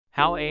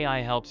How AI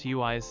helps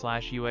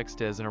UI/UX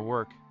designer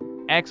work.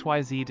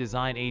 XYZ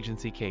Design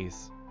Agency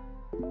Case.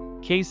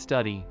 Case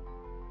Study.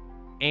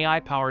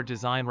 AI-powered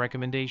design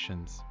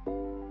recommendations.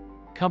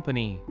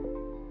 Company: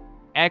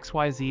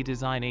 XYZ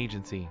Design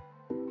Agency.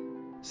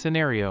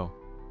 Scenario: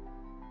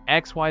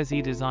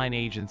 XYZ Design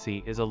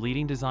Agency is a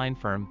leading design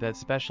firm that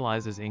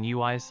specializes in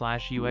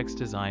UI/UX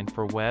design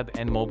for web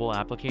and mobile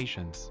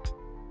applications.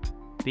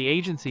 The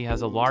agency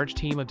has a large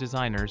team of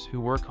designers who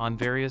work on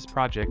various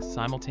projects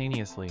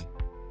simultaneously.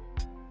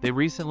 They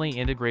recently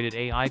integrated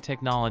AI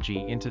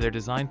technology into their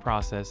design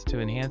process to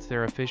enhance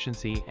their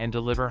efficiency and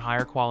deliver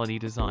higher quality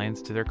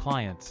designs to their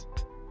clients.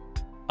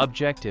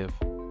 Objective: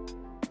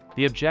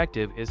 the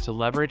objective is to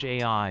leverage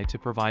AI to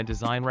provide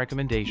design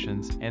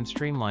recommendations and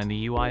streamline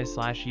the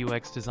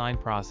UI/UX design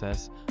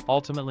process,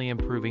 ultimately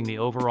improving the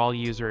overall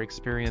user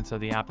experience of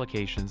the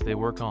applications they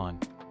work on.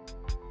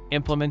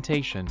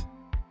 Implementation: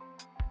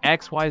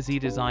 XYZ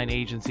Design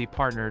Agency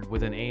partnered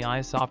with an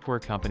AI software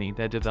company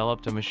that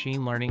developed a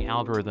machine learning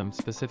algorithm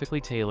specifically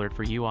tailored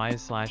for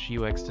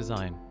UI/UX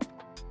design.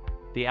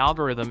 The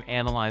algorithm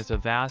analyzed a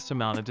vast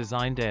amount of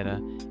design data,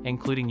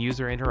 including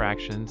user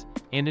interactions,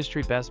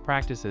 industry best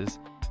practices,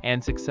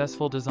 and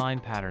successful design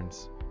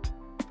patterns.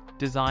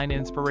 Design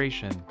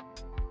inspiration: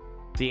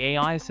 the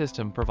AI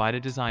system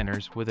provided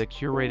designers with a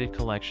curated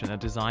collection of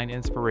design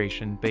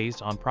inspiration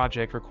based on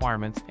project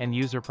requirements and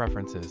user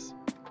preferences.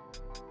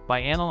 By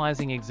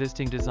analyzing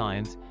existing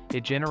designs,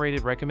 it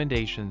generated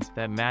recommendations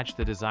that matched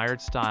the desired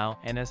style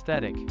and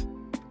aesthetic.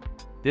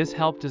 This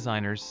helped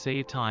designers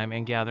save time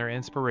and gather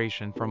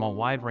inspiration from a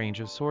wide range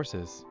of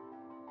sources.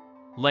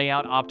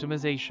 Layout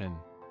optimization: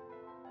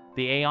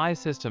 the AI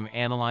system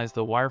analyzed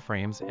the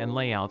wireframes and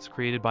layouts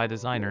created by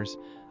designers,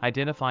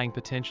 identifying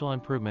potential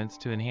improvements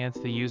to enhance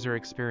the user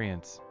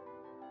experience.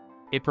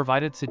 It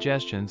provided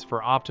suggestions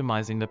for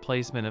optimizing the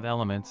placement of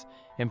elements,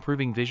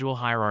 improving visual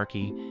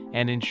hierarchy,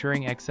 and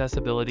ensuring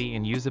accessibility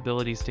and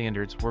usability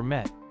standards were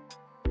met.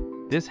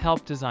 This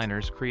helped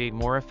designers create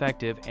more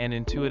effective and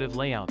intuitive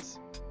layouts.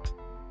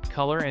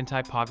 Color and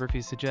typography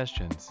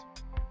suggestions: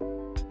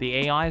 the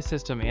AI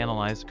system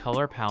analyzed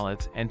color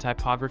palettes and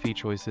typography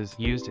choices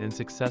used in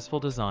successful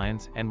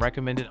designs and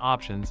recommended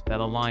options that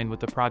aligned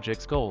with the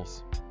project's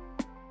goals.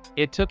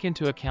 It took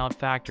into account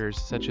factors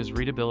such as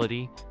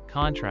readability,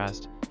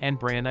 contrast, and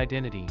brand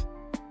identity.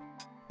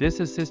 This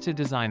assisted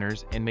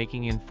designers in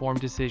making informed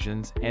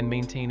decisions and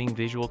maintaining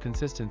visual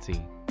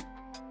consistency.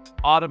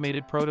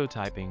 Automated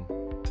prototyping: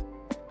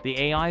 the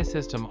AI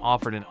system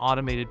offered an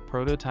automated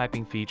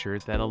prototyping feature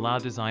that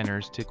allowed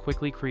designers to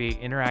quickly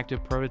create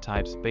interactive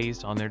prototypes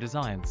based on their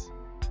designs.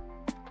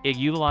 It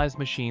utilized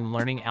machine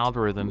learning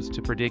algorithms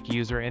to predict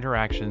user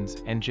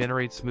interactions and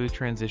generate smooth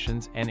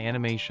transitions and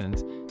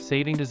animations,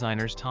 saving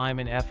designers time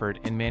and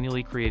effort in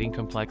manually creating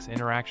complex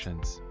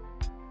interactions.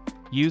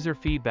 User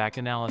feedback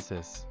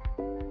analysis: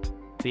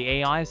 the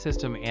AI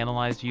system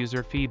analyzed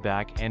user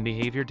feedback and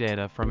behavior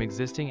data from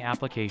existing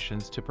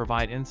applications to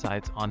provide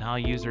insights on how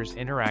users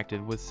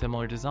interacted with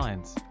similar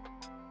designs.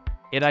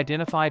 It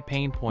identified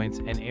pain points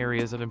and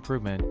areas of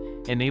improvement,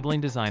 enabling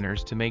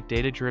designers to make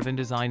data-driven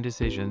design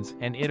decisions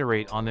and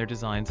iterate on their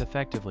designs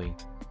effectively.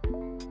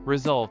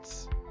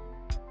 Results: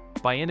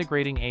 by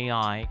integrating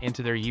AI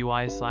into their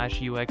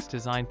UI/UX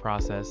design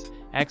process,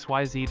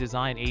 XYZ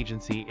Design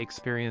Agency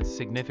experienced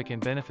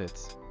significant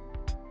benefits.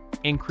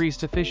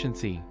 Increased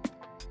efficiency: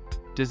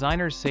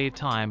 designers save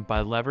time by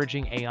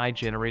leveraging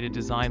AI-generated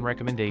design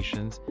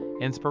recommendations,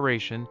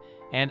 inspiration,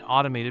 and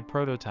automated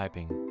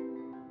prototyping.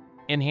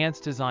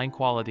 Enhanced design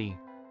quality: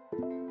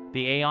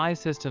 the AI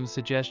system's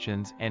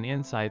suggestions and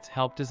insights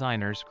help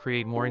designers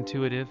create more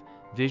intuitive,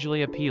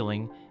 visually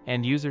appealing,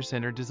 and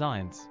user-centered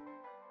designs.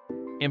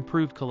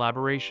 Improved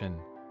collaboration: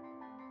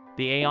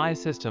 the AI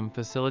system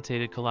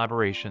facilitated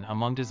collaboration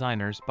among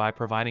designers by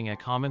providing a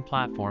common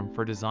platform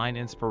for design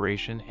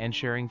inspiration and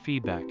sharing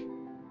feedback.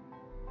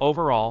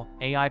 Overall,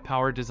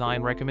 AI-powered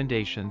design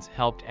recommendations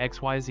helped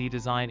XYZ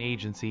Design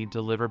Agency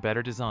deliver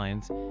better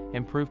designs,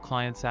 improve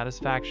client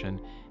satisfaction,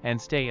 and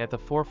stay at the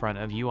forefront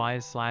of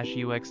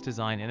UI/UX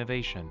design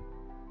innovation.